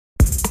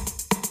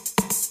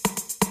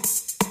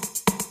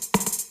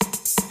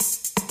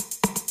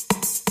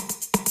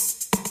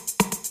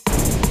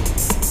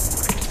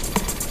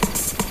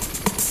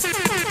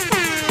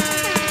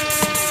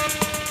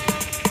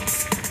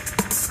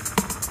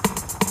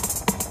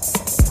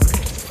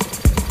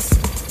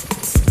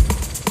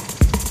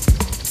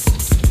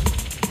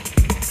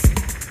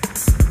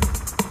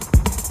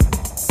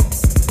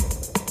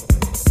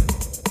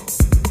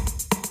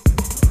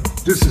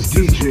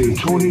DJ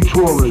Tony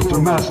Torres, the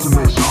master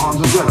mixer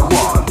on the deck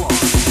quad.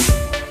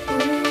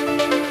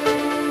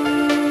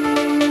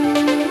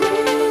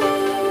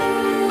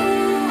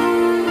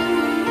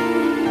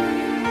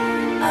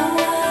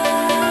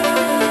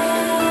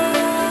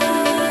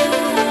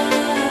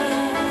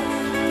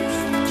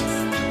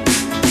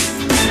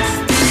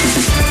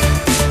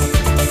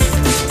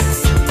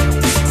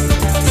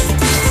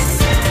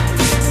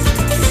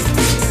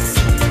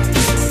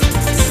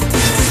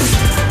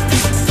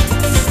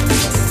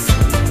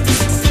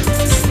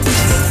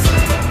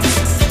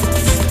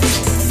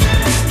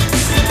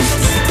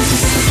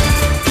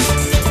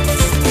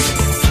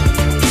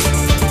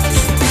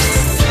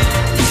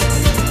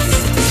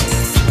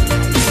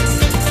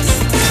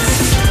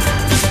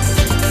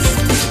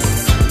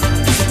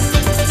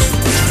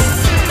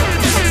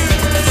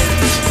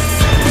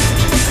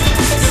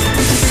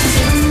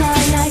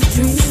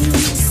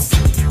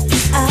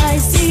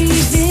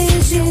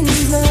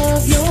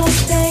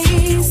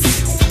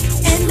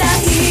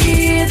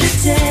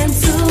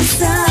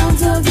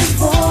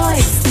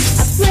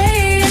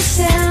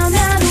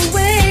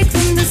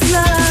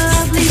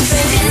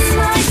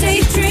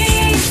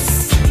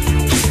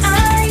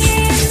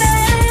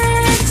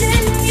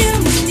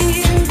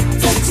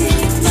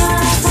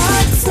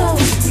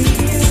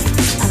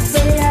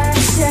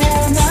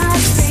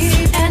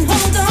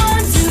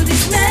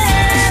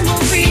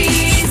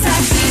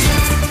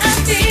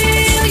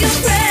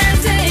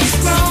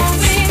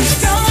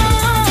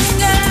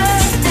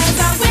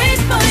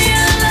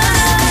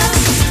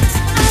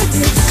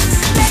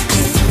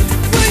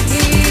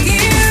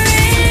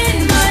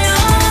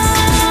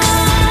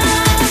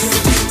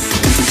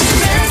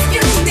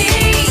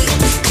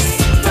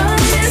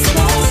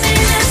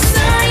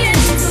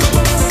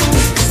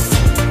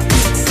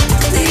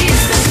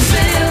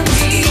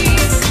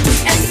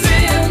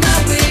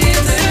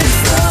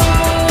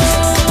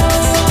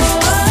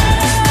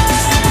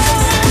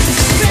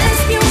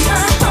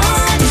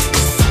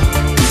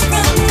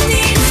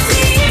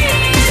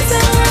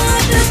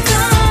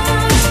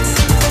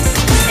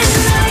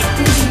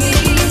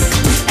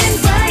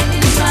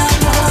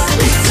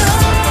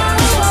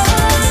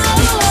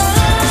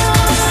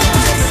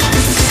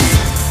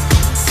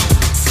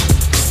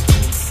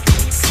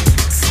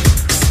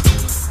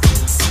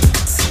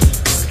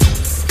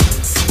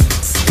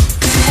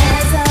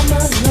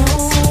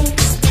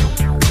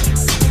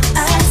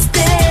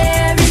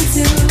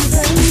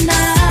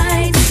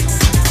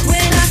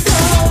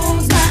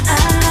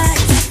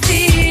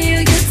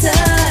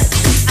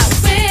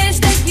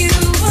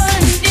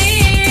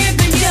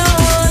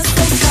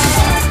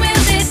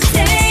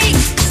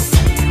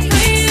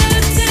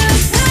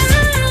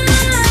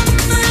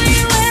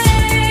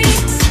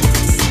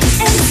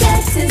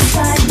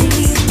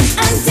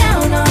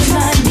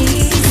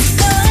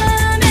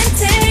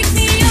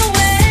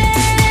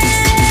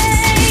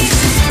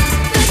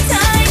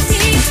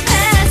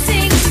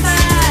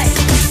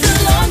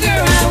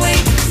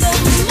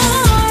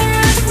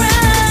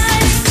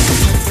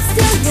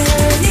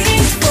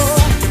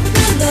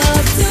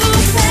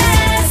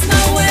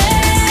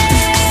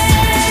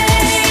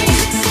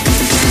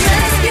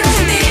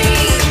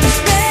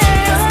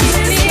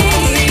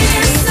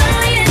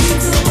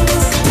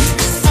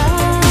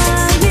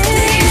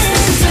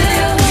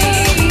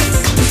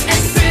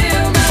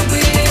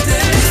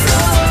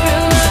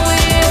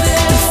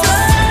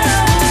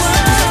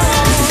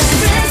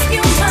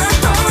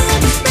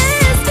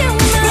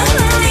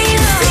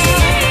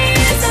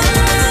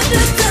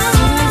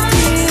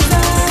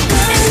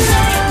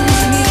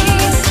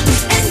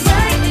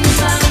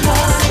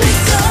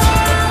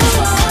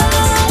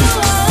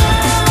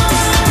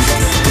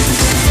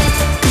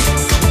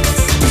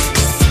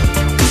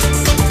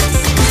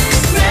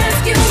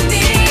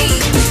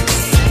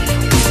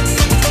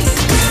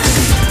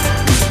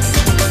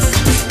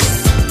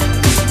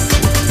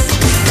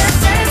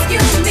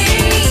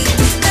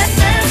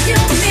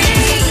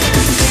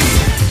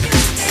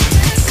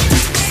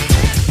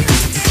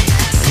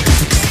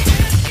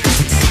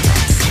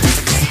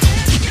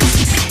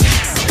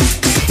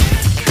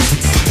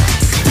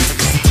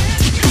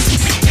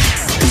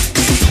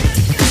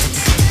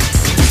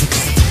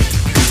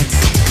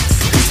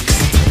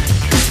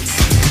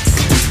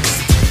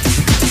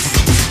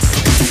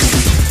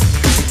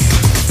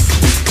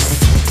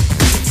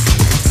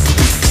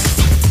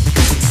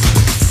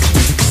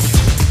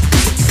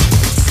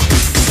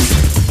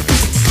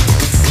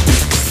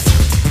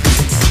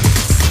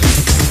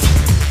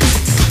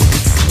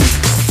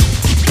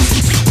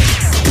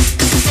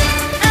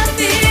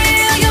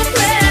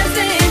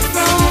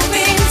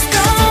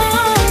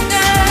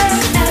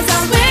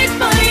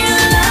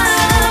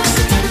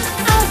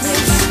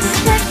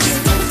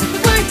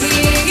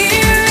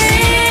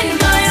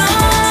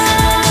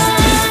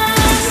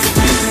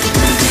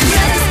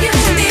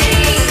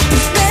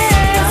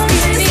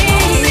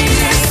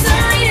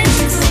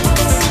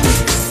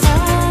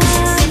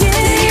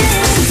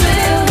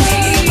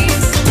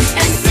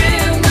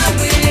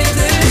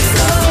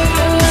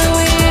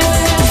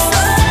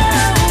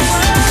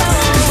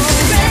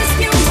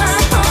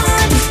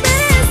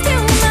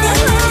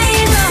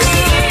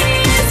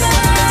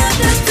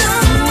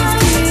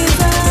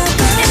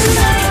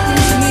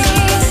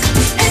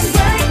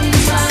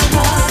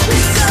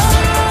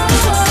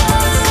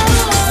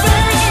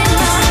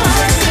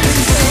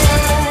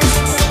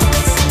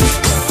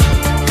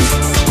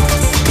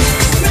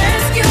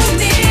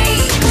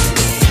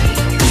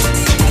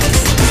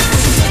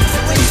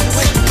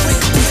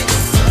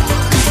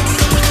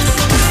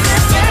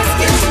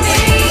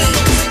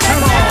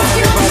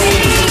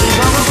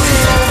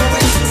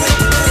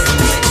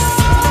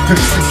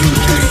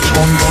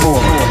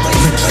 Torres,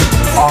 mixing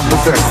on the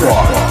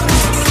deckwalk.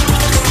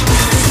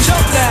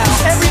 Jump now,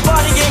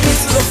 everybody get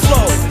into the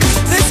flow.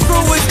 This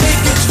crew is in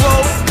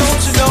control,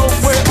 don't you know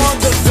we're on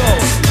the go.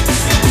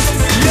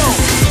 Yo,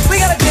 we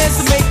gotta dance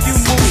to make you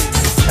move,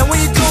 and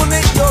when you're doing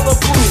it, you'll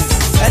approve.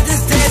 And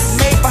this dance is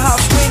made for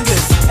house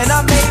swingers, and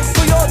I made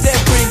for your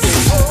dead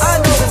ringers.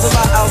 I know there's a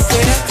lot out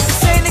there,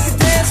 say nigga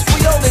dance, we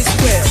all they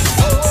swear.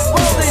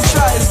 Well then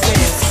try this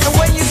dance, and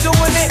when you're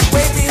doing it,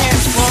 wave your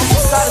hands from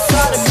side to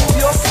side and move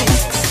your feet.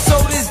 So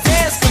this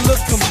dance can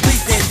look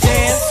complete, then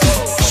dance,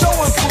 show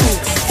and prove.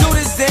 Do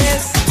this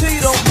dance till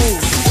you don't move,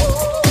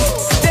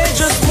 then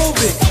just move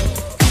it.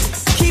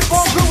 Keep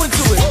on grooving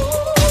to it,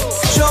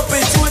 jump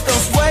into it,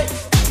 don't sweat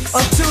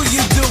until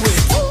you do it.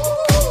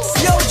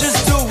 Yo,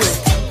 just do it,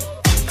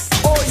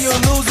 or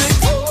you'll lose it.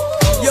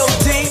 Yo,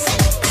 D,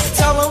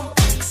 tell 'em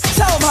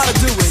how to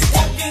do it.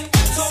 Walking,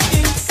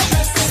 talking,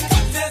 dressing,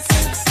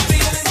 dancing,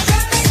 feeling,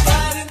 trending,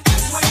 riding,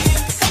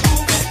 swaying,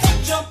 moving,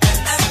 jumping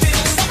and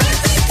feeling,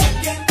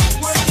 kicking,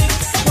 working,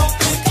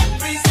 pumping,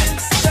 freezing,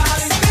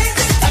 shouting,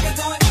 freezing. I can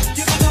do it,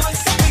 you can do it,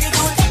 we can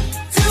do it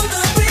to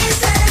the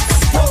freezing.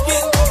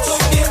 Walking,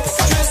 talking,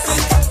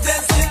 dressing,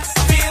 dancing,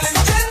 feeling,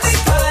 trending,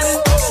 riding,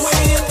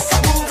 swaying,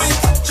 moving,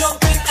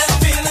 jumping and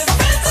feeling,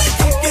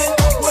 kicking,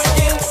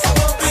 working,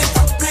 pumping,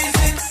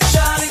 freezing,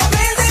 shouting,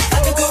 freezing. I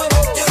can do it,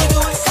 you can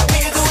do it, we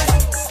can do it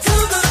to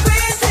the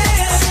freezing.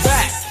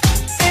 Back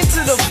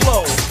into the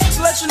flow, to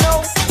let you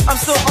know I'm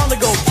still on the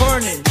go,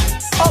 burning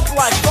up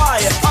like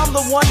fire. I'm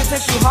the one that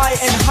takes you higher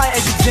and higher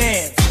as you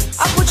dance.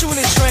 I put you in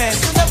a trance,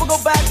 you'll never go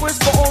backwards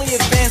but only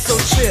advance, so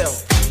chill.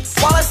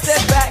 While I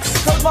step back,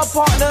 cause my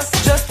partner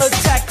just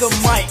attacked the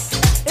mic.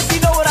 If you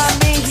know what I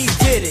mean, he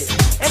did it,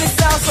 and it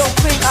sounds so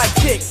clean. I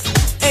kicked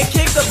and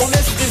kicked up on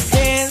this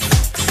dance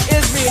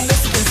is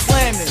realistic and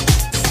slamming.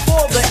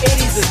 For the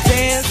 80s to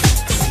dance,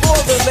 for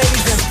the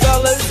ladies and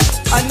fellas,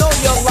 I know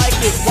y'all like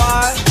it.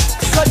 Why?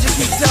 Cause you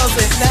keep telling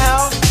it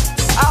now.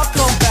 I'll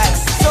come back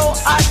so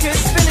I can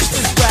finish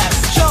this rap.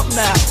 Jump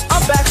now,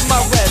 I'm back to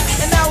my rest,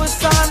 and now it's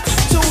time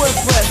to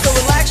impress. So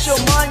relax your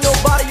mind, your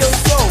body, your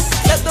soul.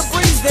 Let the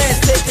breeze dance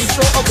take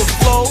control of the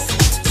flow.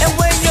 And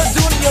when you're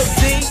doing your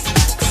D,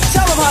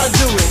 tell them how to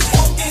do it.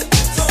 Walking,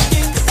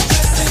 talking,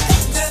 dressing,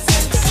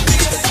 dancing,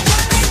 feeling,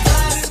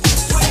 riding,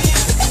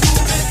 swaying,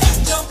 moving,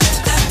 jumping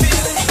and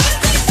feeling,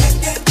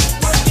 kicking,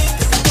 working,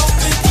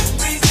 pumping,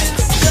 freezing,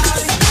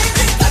 shouting,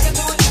 freezing. I can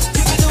do it,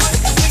 you can do it,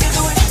 we can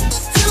do it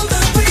to the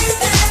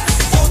freezing.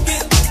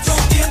 Walking,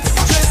 talking,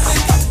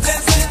 dressing,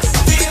 dancing,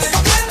 feeling,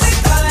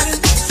 riding,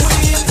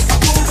 swaying,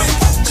 moving,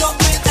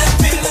 jumping and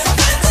feeling.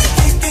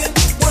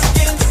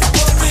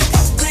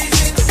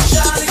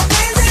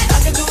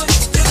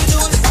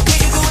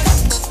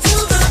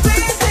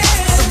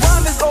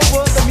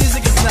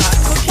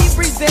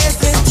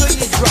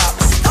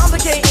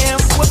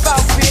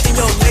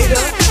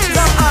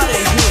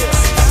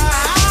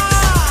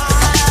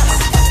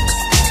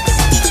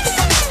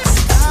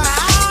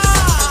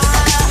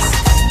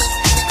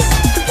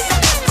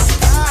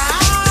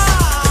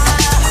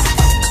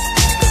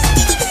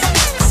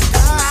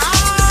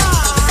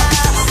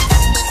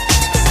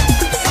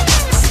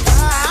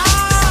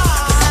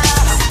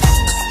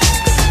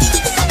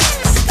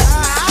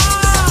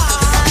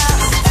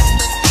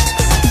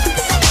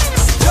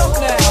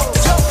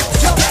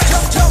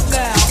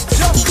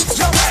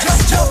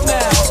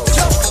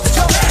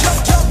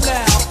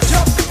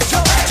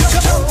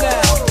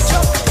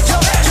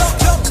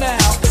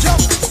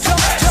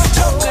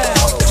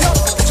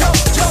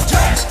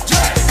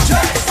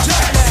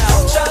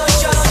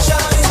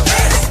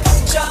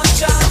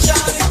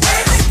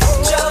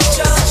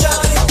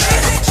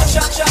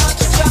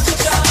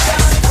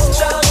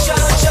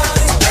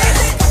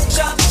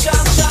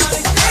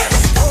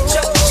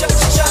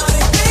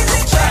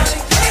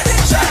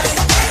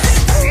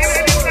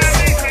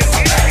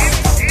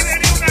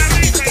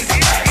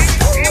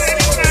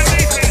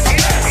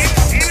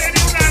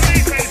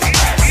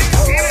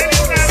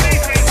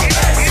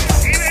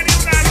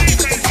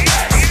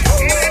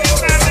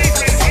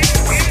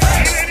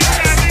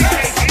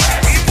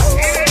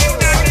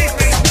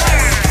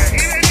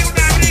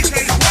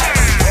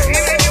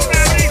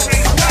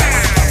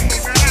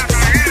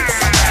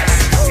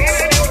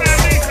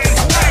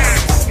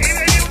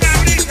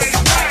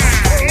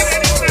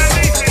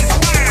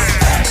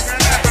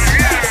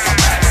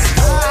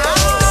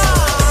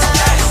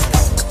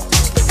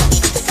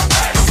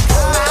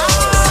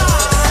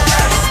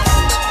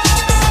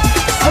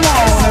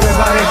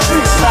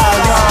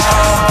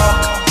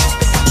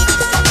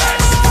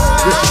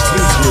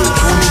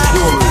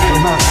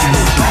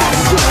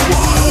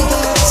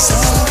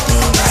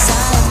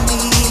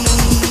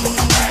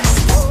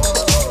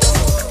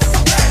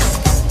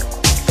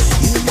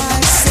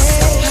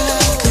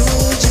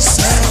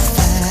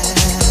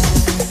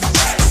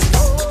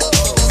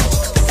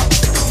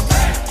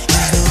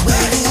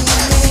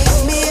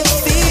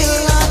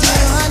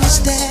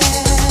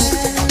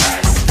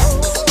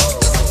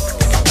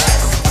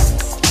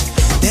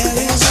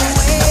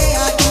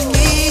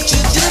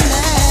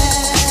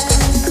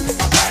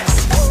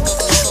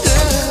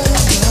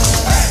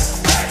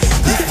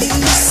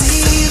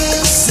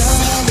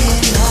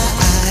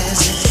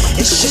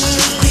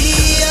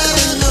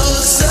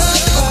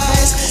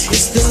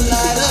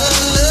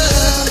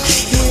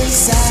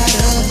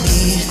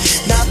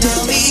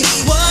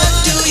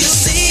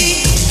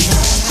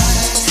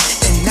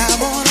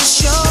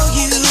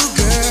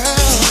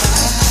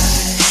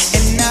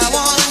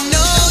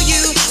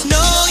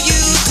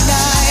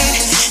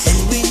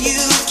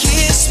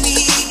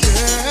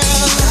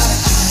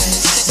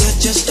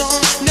 Just don't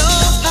know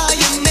how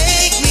you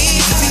make me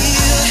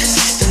feel.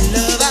 The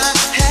love I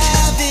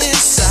have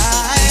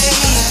inside,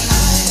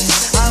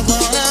 I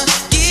wanna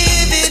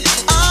give it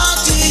all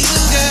to you,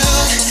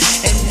 girl.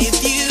 And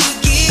if you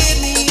give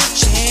me a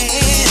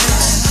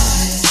chance,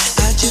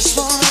 I just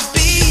wanna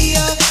be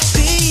your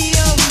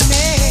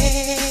man.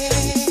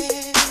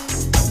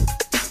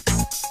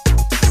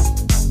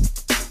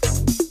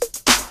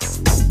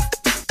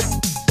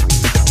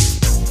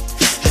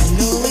 I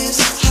know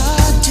it's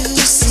hard to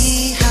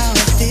see how I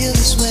feel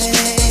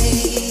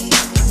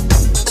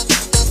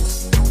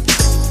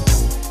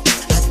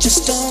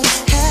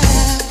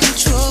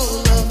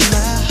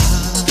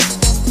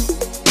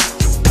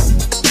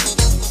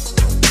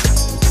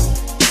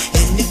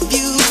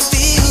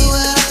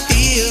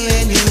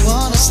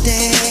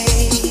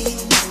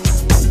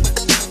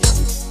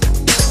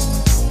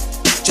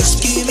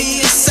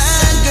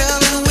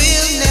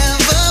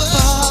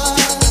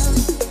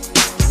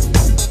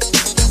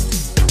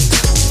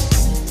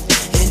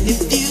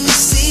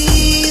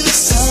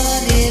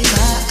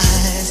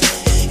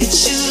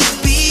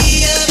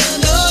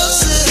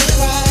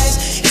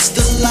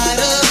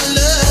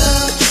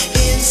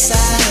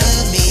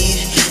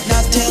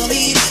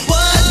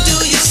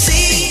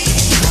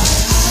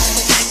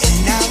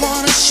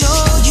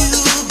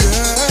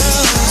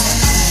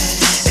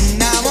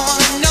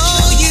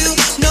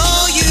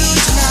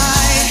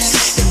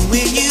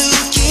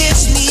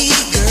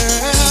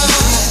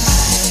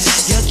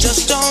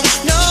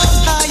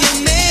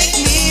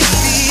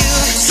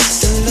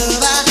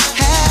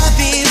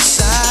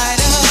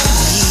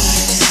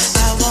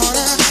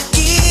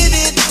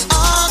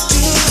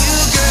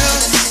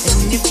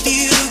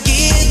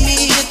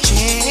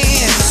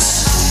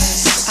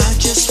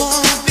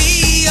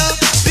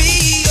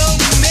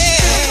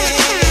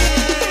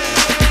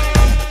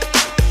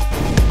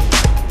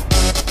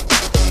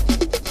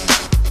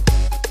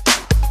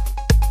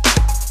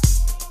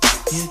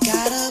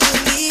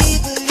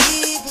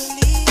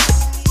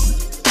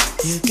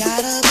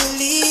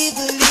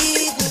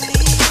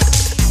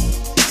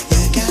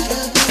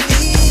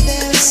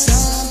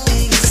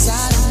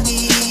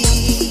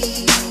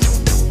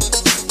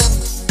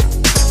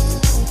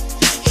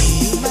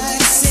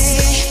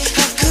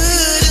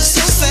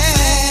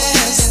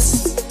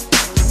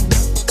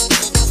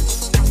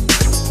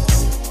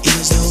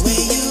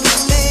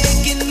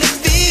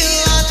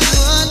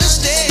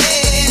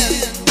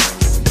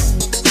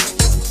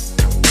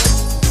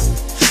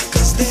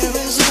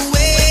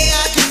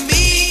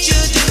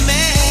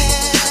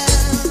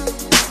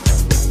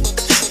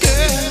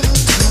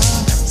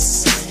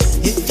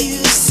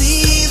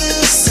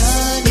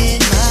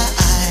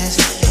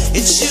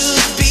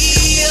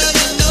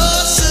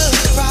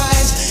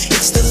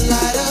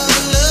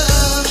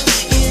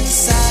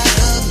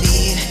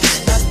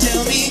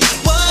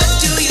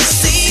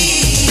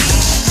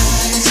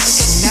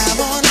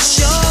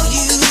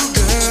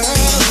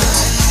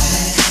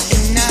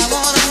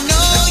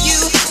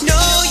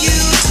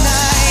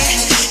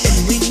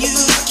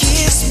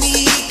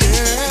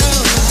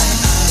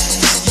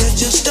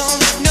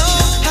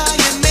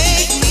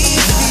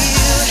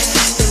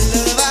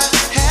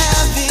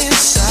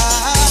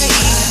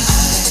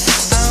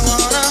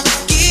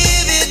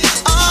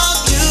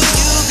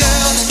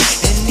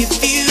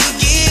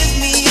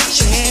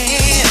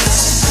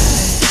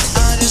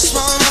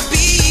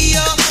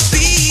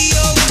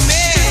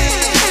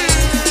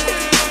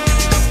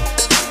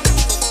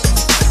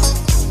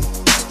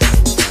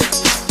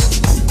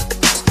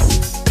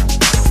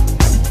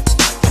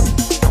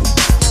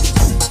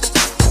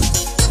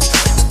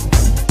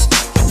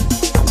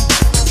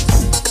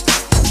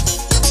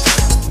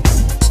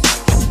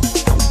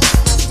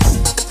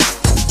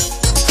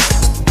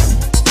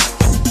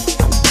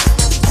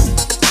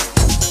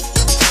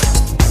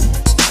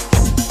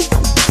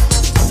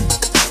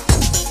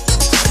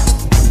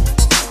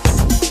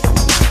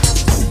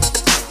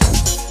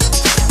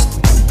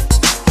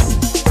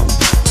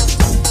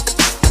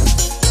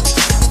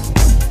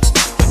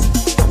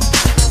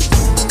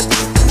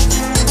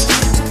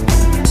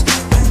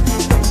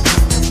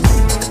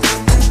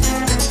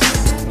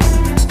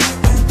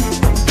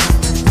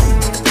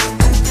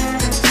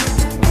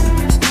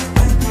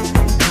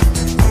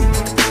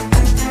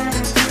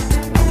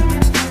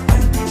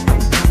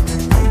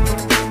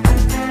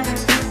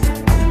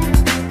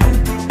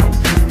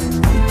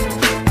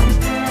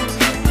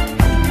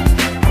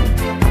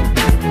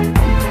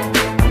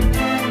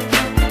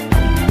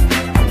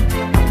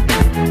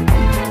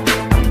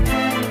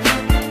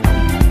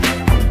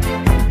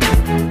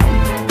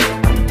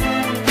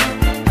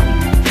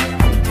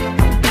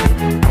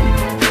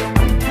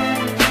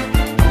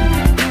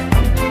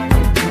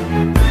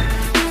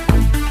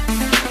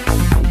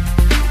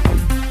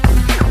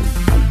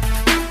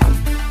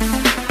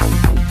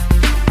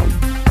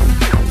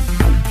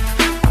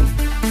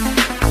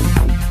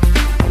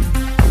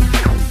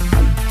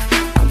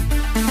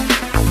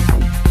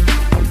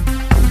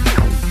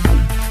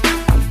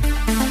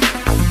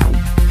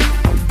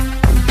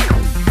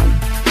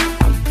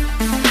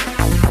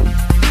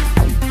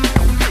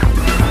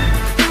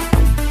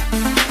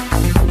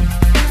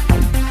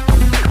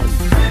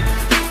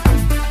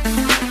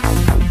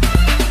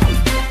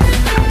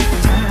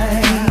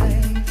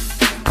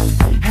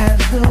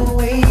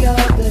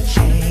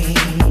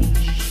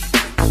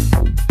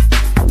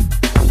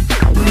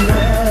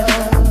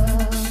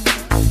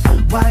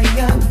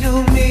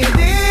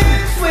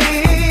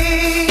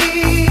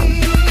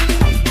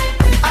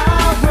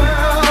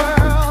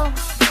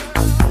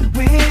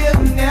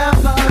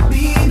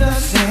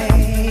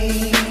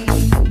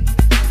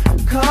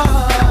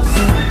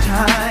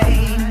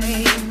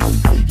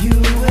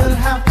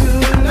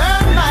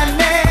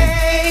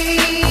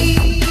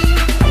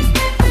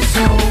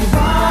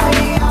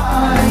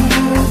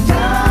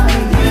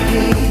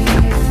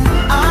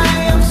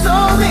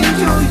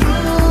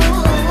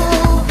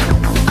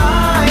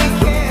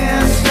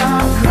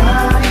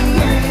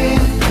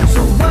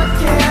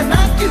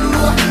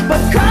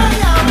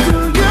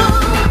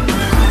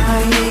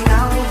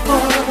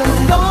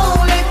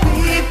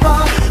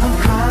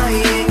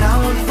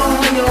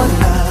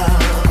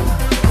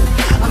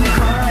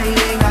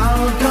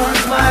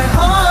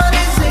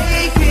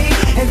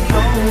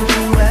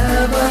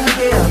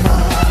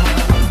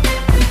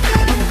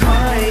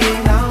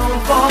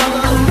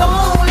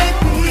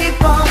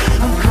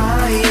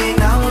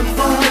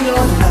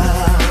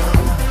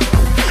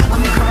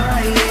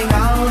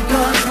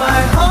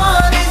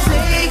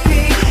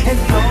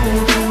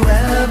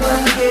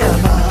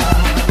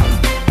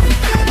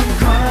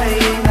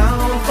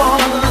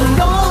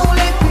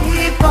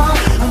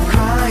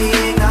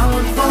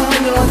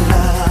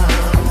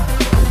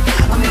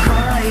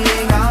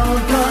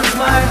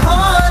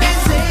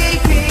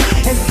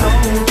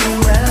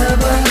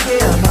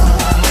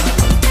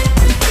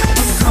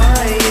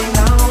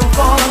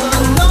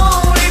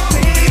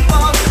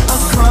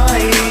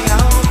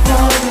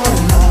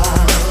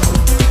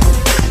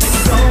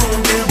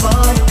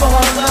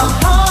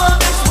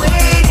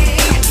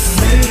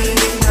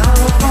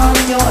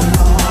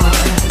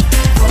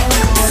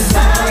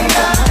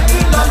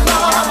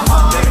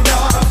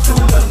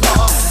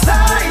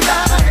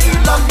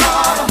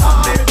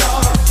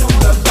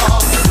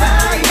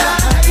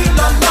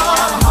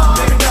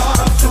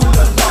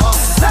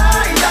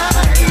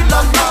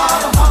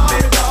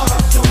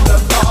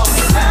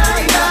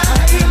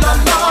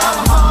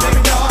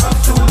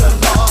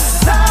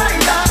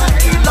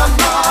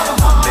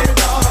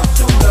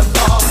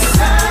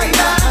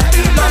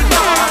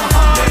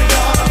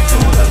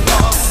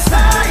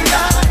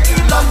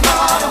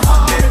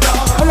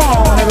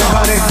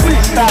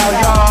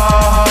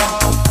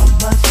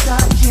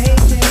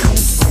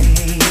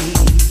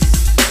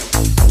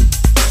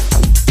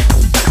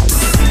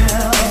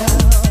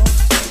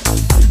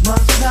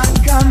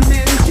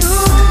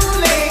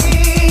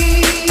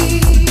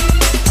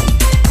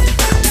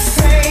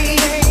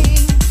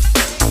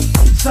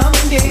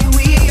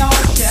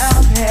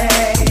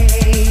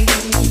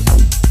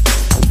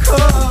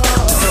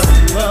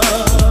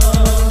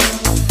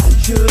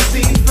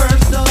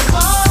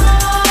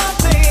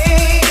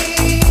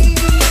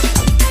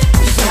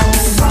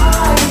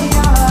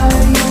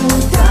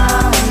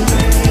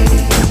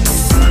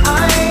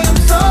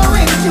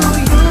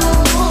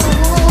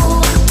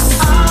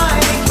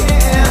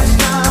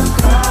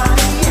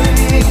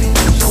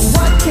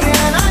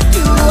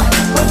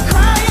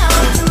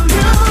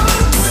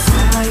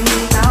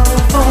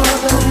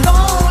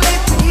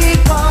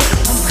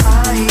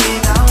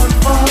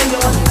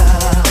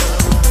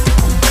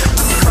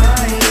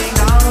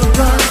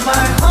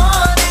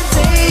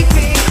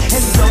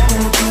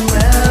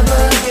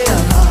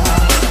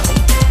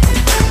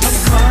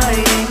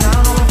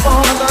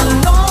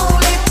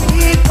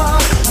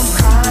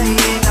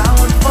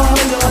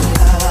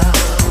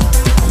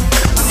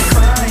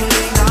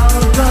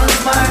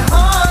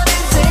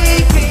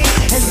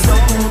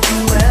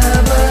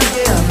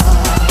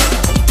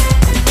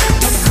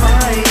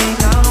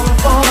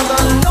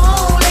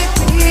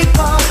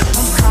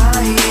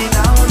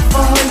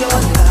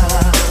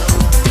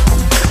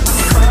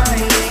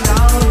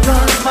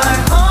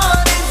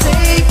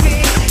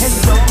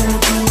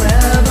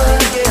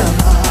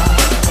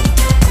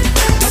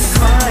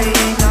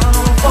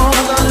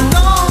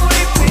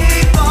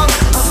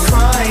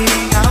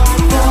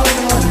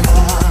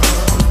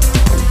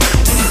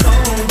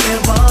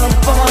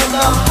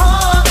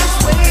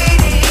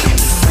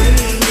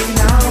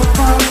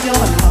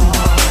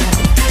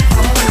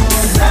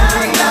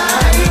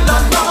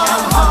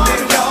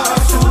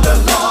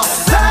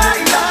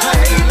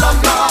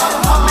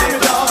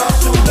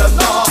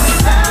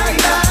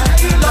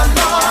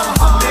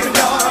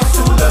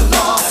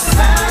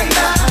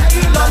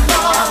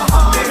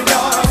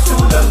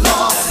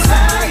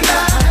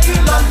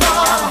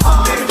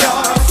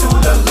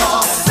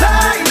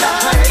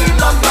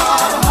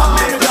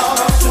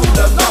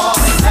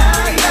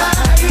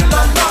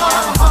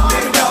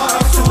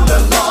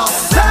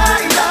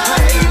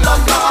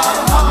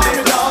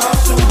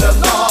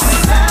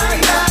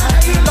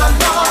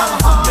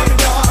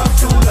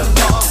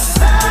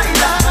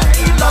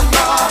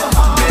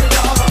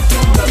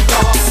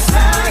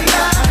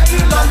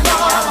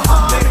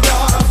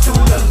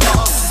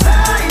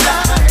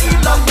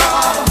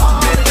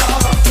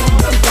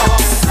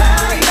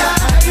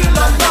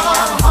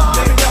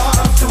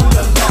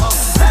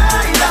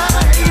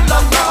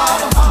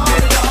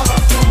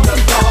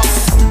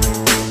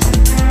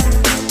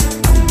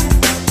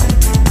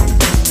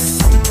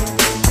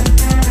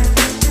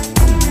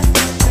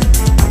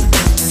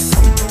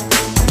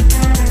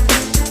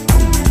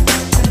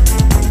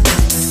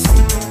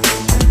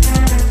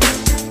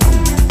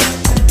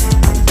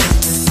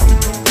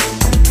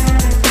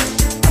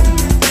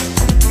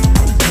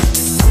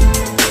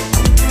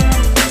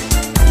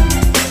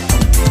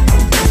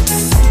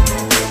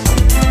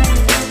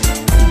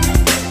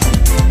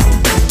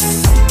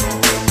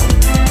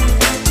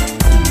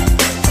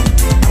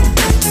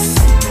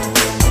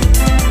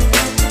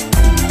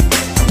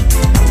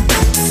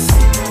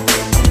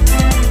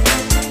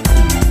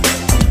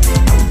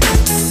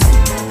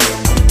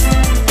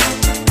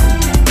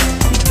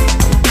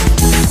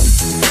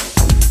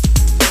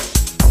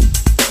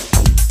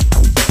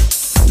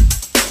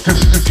This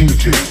is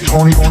DJ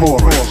Tony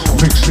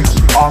Torres mixing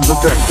on the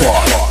deck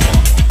bar.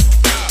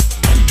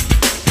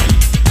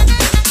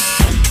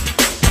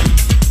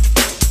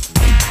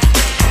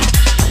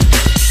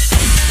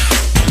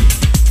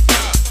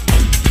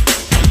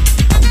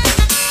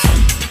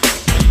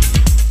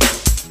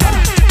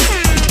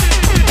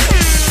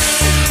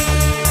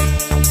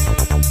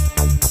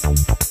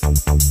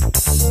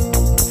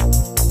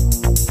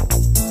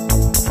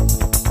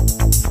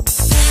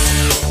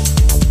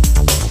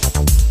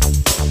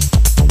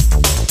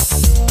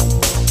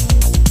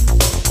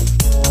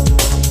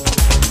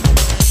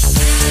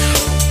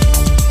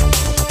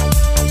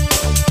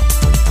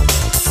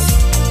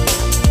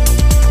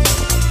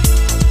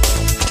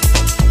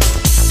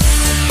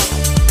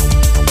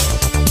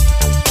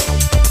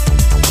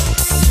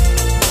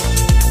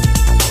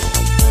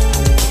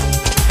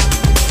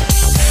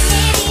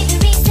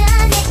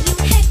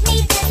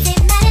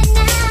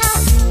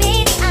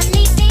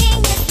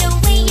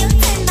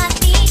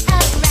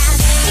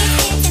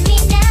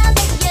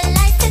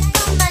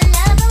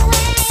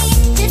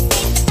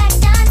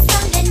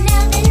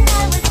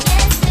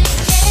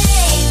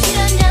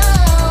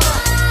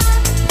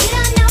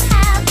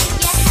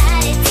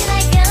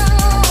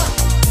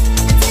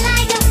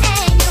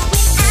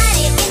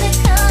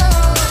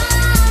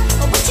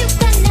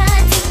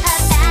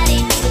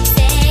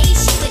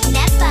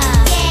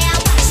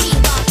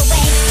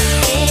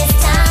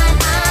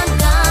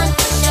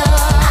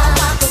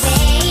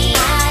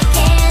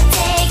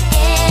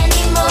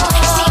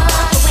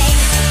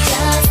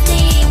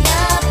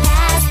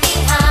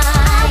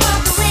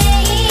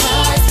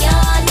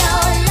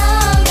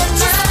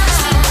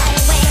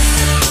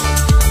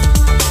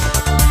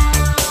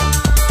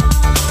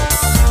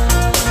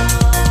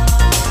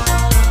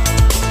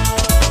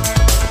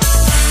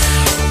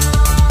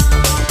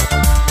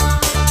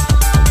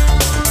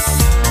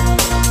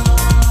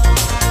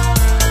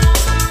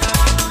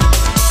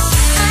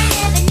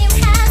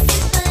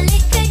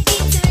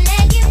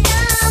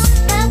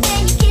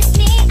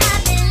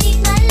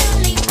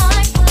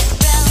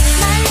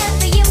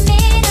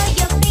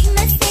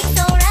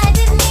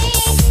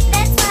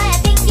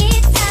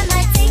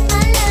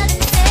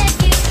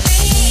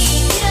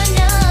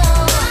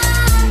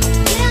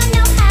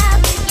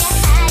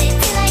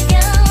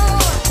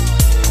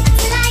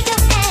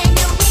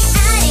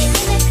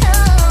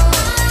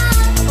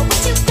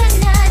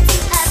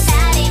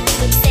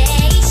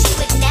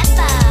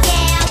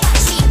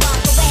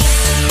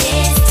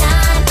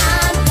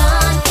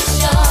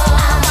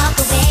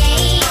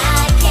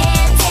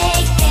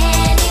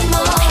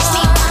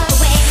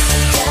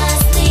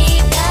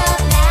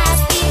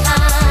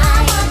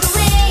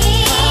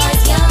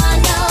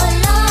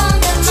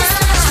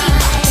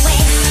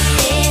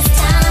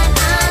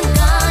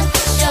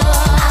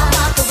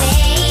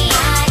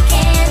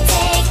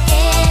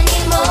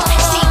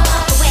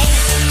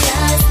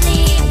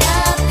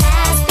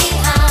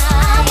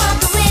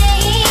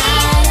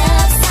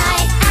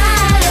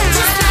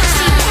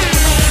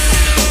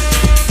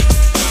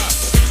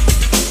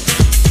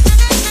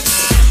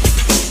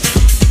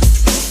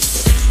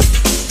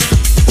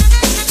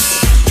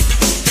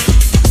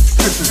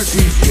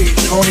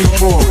 Tony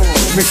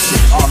Torres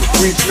mixing on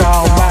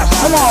Freestyle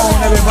Master. Come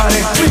on, everybody,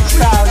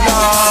 freestyle,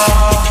 y'all.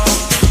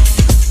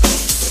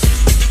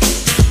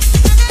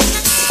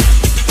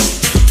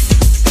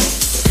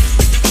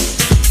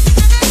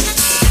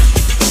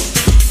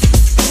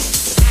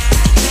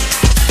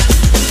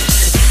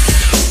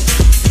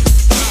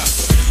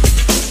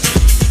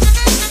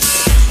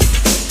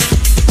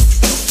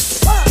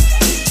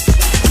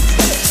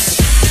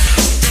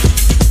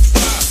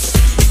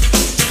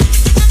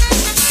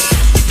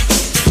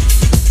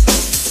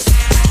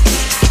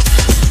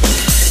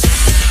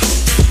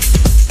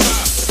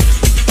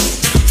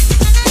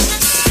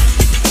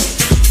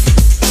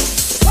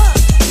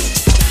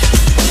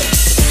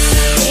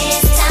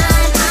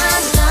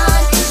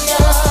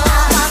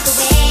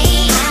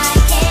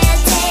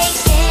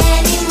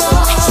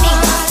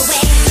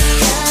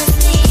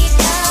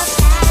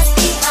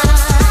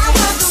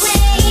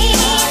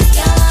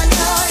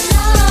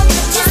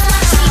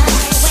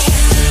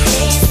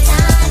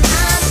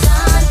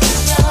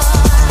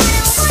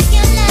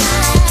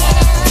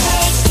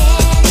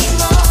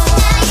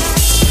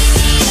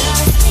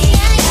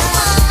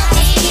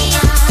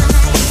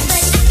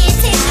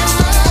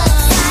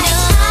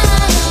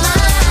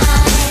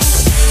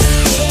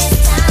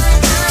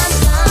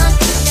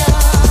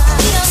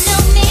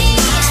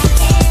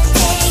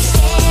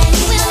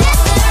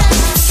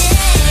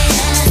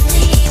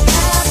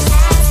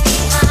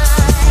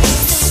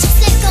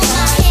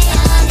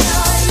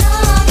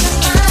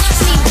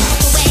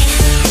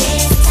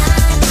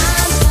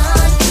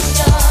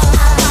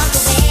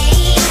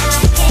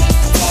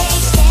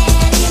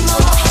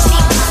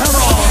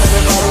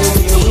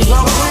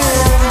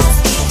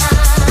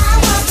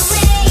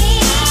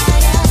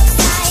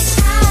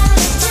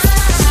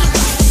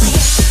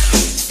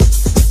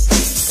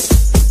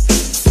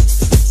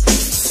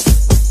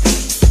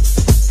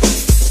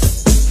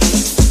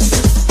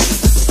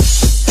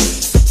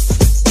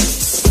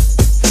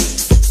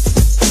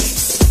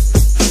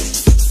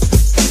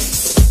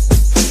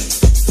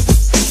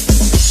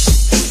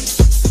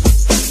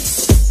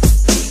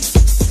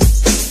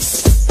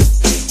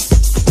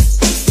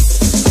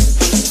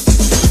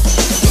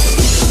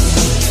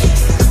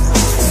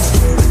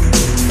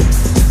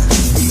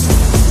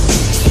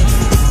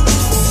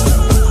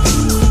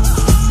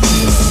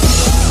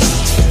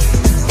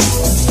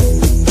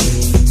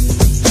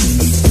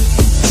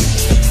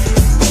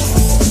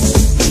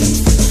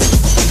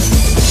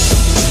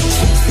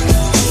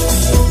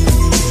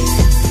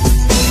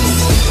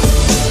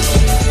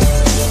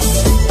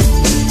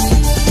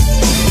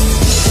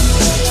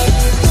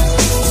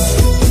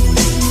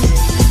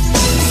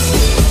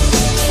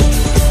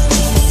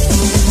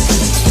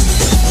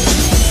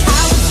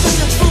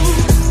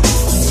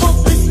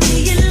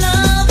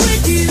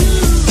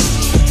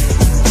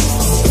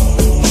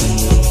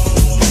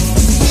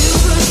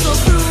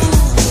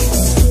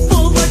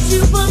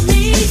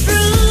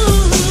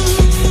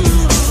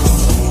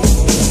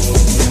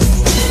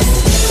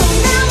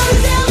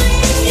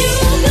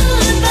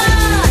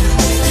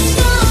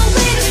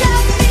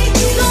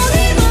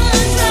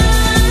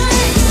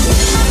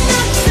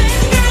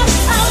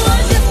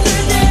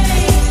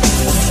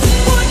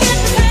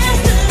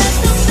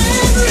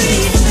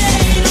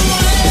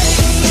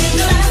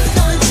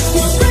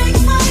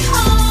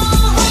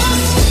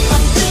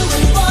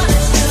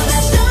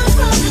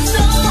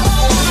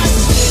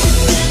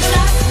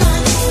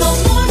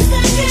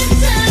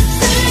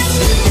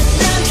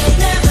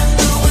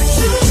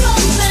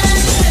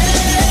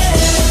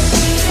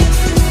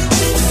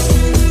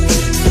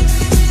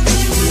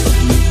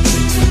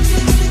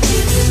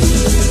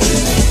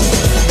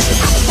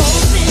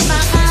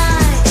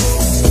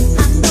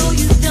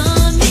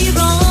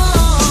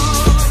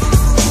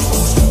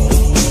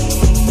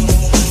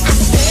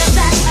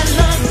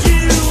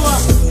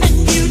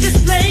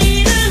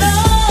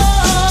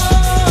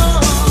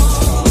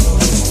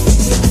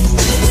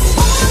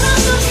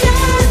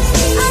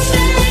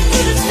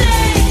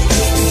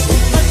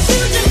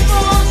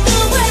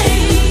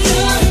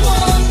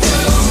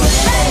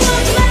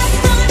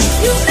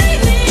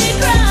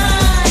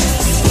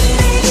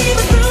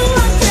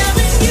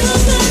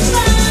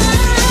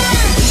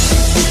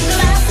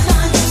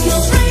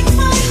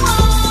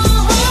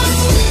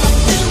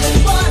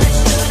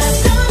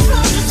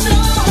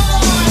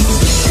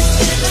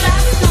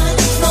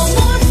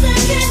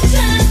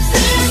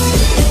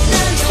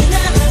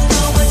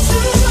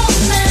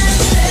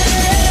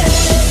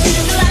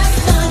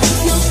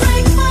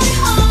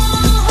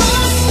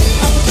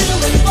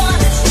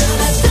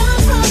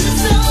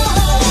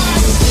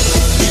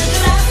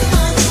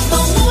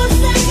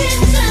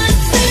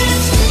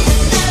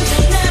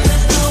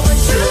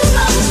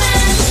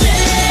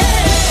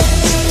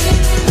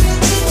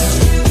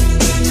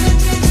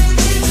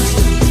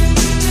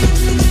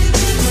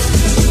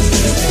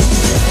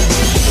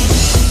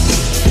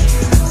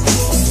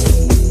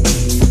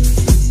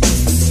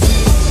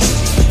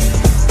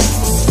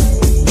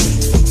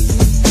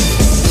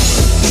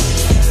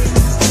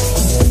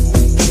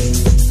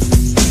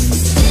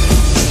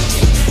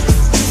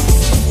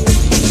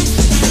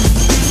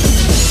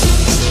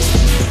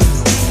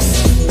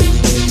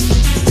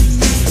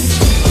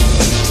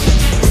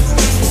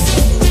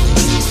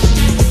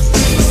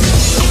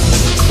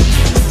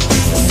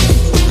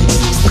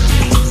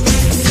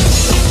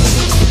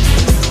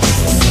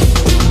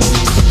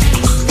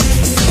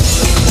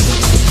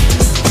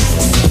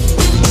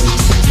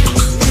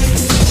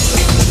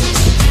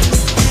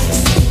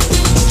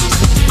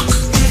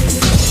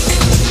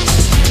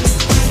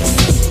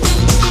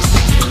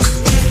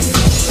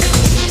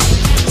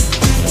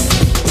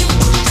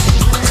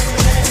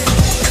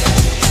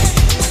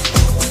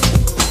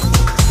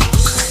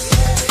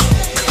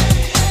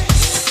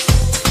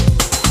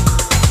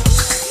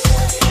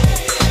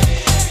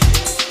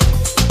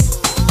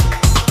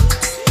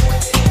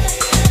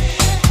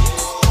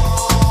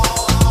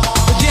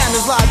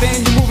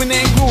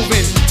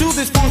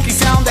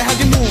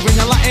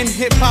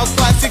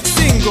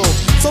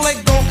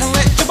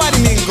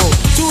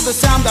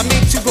 sound that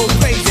makes you go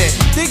crazy.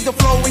 Dig the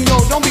flow and yo,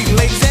 don't be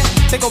lazy.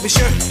 Take off your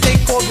shirt,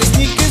 take off your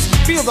sneakers.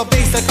 Feel the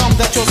bass that comes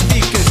at your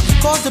speakers.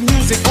 Cause the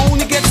music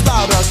only gets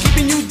louder.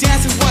 Keeping you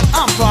dancing what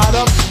I'm proud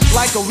of.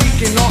 Like a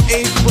weekend or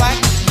a black.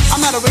 I'm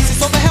not a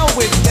racist, so the hell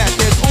with that.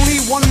 There's only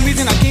one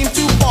reason I came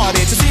to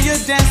party. To see you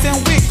dance and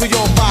wiggle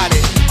your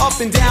body. Up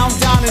and down,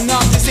 down and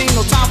up. This ain't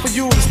no time for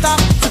you to stop,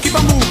 so keep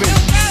on moving.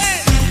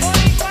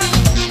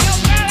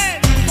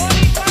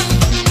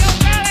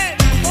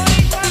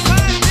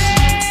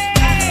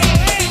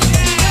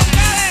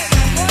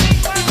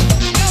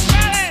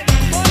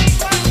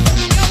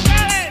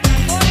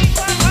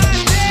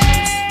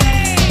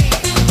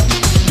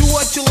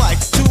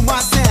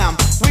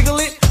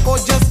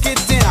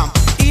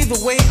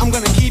 Way I'm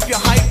gonna keep you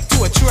hyped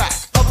to a track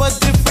of a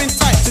different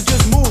type. So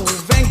just move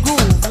and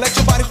groove, let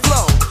your body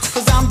flow.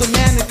 Cause I'm the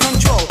man in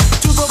control.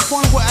 To the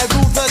point where I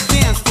rule the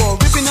dance floor.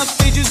 Ripping up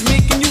stages,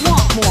 making you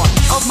want more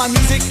of my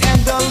music and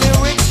the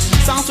lyrics.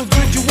 Sounds so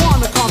good you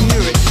wanna come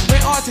near it.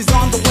 Where art is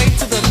on the way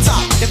to the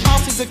top. If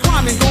house is a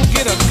crime, then go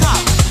get a cop.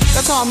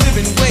 That's how I'm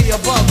living way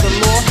above the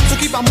law. So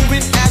keep on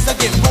moving as I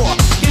get more.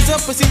 Here's a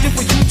procedure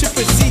for you to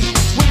proceed.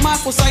 With my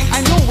foresight,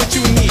 I know what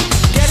you need.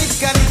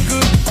 Get it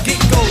good, get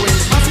going.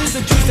 House is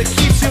the juice that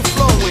keeps you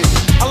flowing.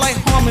 I like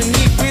harmony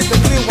with a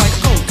clear white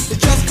coat.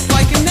 It's just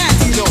like an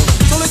antidote.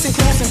 So listen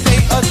close and pay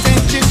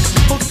attention.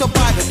 Hooked up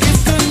by the kids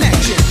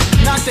connection.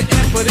 Not the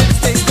end, but it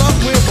stays stuck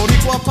with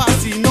Boricua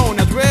posse known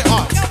as Rare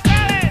Arts.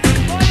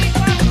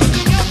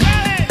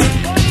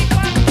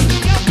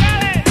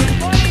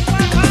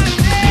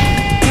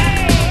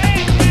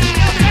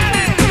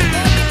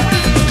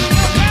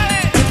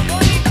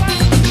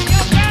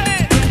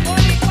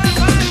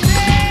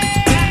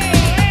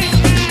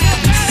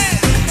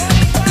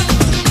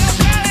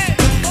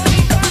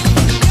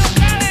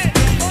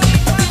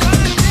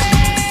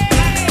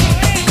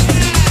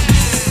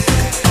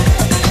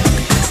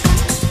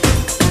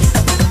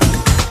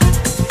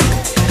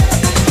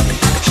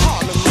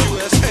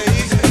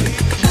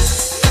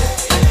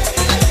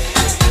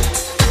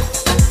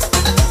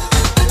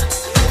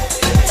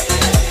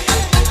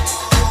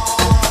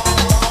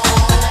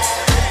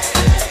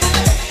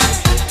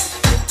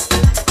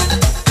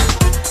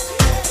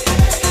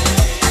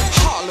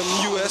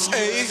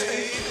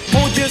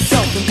 Hold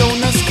yourself and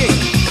don't escape.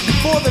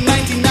 For the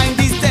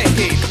 1990s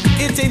decade,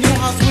 it's a new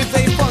house with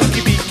a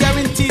funky beat,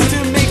 guaranteed to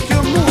make you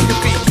move your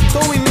feet.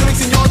 Throwing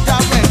lyrics in your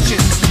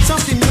direction,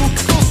 something new,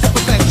 close to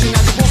perfection.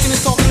 As you're walking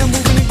and talking and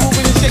moving and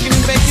grooving and shaking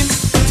and baking,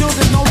 till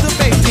there's no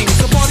debating.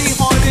 So party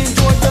hard and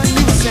enjoy the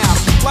new sound.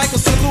 Like a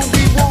circle,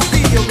 we won't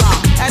be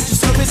around. At your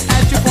service,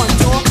 at your front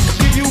door,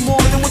 give you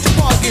more than what you're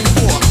bargaining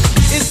for.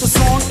 It's the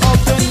song of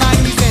the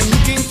 90s and you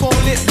can call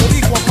it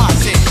Boricua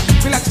posse.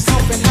 Relax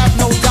yourself and have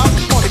no doubt.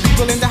 Party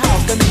people in the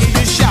house, let me hear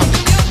you shout.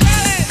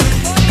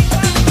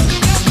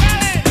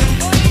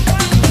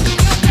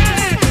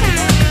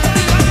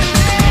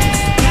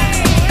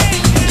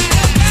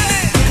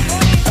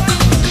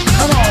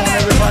 Come on,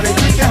 everybody,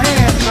 put your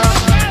hands up.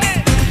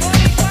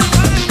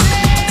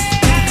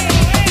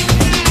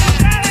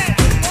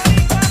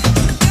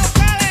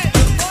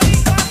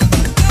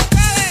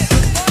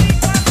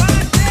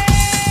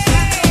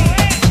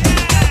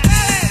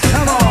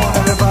 Come on,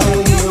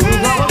 everybody, here we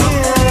go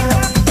again.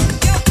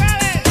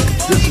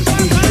 This is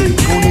DJ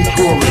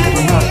Torres,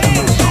 the master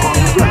mix on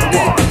the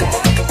record.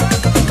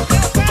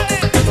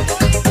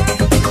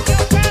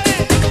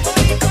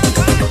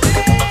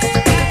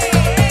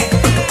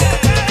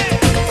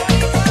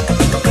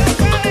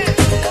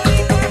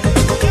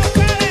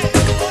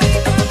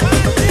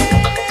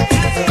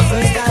 The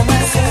first time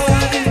I saw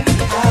you,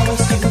 I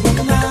was you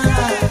were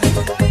mine,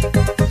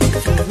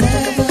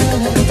 forever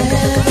and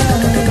ever.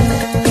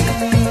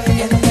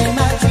 And then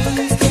my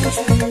dreams came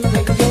true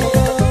when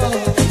you're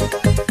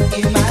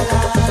in my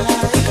life,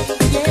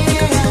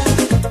 yeah.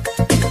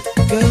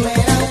 Girl, when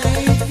I'm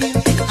with you,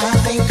 I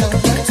think of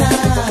the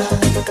time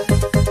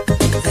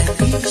that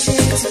we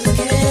shared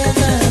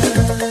together.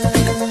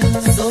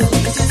 So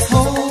please just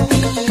hold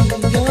me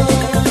in your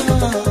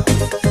arms,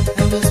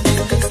 and we'll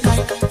spend this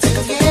night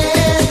together.